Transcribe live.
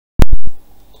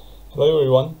Hello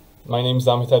everyone, my name is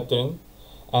Ahmet Alpterin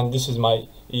and this is my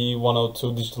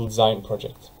EEE102 digital design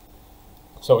project.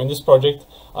 So in this project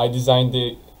I designed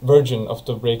the version of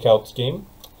the Breakout game,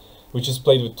 which is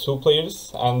played with 2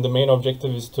 players, and the main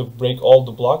objective is to break all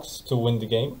the blocks to win the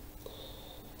game.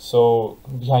 So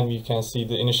behind me you can see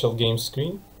the initial game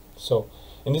screen. So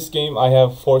in this game I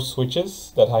have 4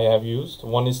 switches that I have used.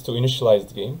 One is to initialize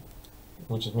the game,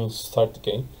 which means start the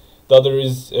game. The other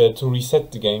is to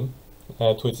reset the game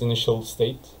to its initial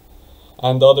state,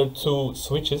 and the other 2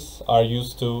 switches are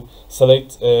used to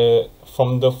select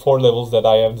from the 4 levels that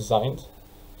I have designed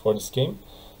for this game.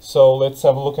 So let's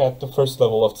have a look at the first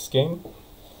level of this game.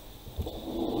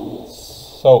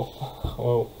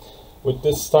 So with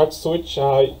this start switch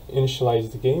I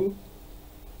initialize the game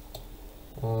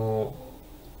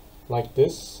like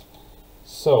this.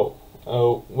 So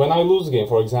when I lose the game,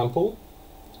 for example,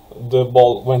 the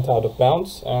ball went out of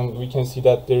bounds and we can see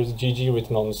that there's GG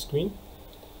written on the screen.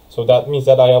 So that means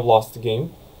that I have lost the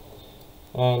game.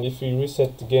 And if we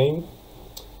reset the game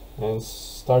and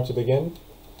start it again,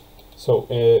 so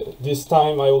this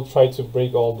time I will try to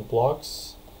break all the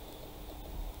blocks.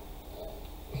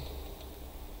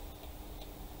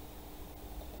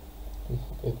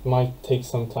 It might take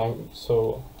some time,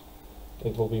 so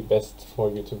it will be best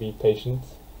for you to be patient,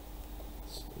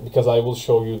 because I will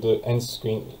show you the end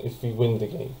screen if we win the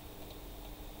game.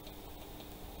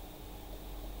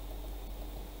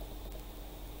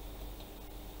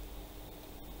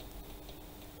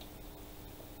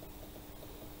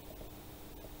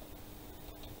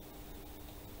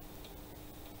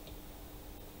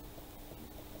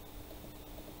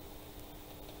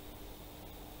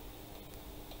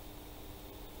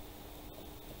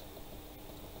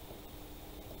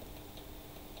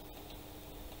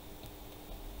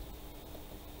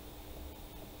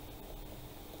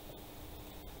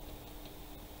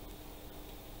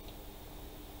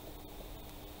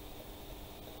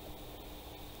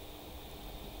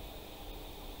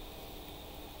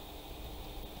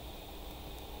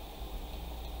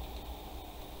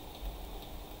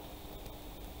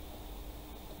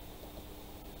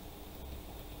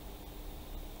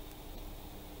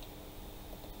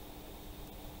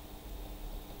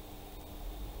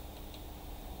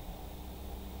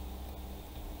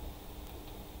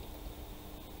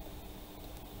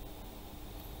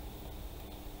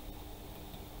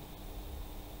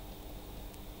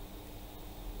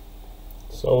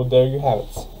 So there you have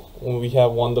it. We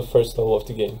have won the first level of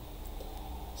the game.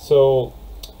 So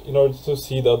in order to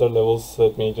see the other levels,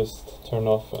 let me just turn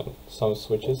off some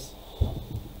switches.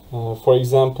 For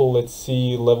example, let's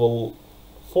see level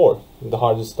 4, the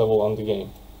hardest level on the game.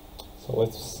 So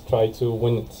let's try to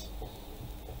win it.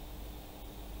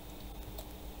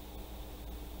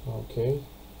 Okay.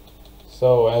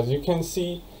 So as you can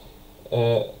see,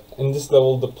 in this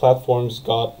level the platforms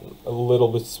got a little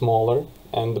bit smaller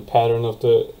and the pattern of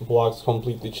the blocks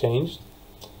completely changed.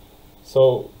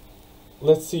 So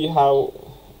let's see how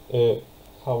it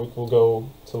will go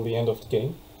till the end of the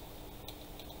game.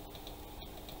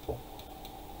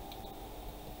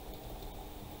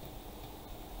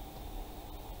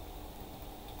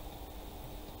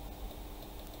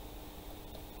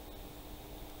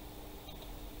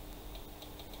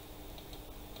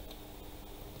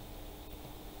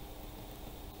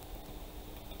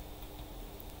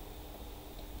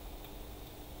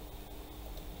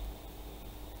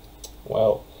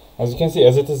 Well, as you can see,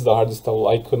 as it is the hardest level,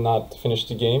 I could not finish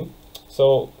the game.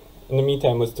 So in the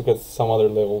meantime, let's look at some other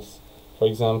levels. For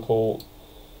example,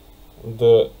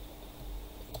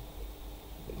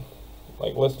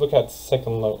 let's look at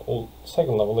second level,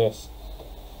 yes.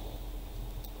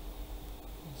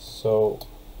 So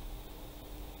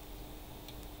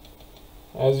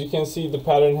as you can see, the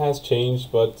pattern has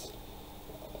changed, but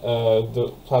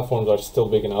the platforms are still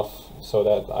big enough so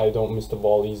that I don't miss the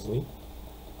ball easily.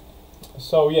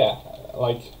 So yeah,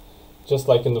 just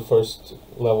like in the first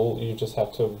level, you just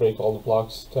have to break all the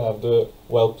blocks to have the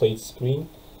well-played screen,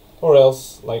 or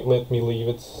else let me leave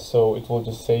it so it will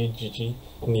just say GG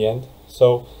in the end.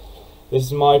 So this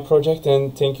is my project,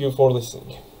 and thank you for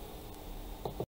listening.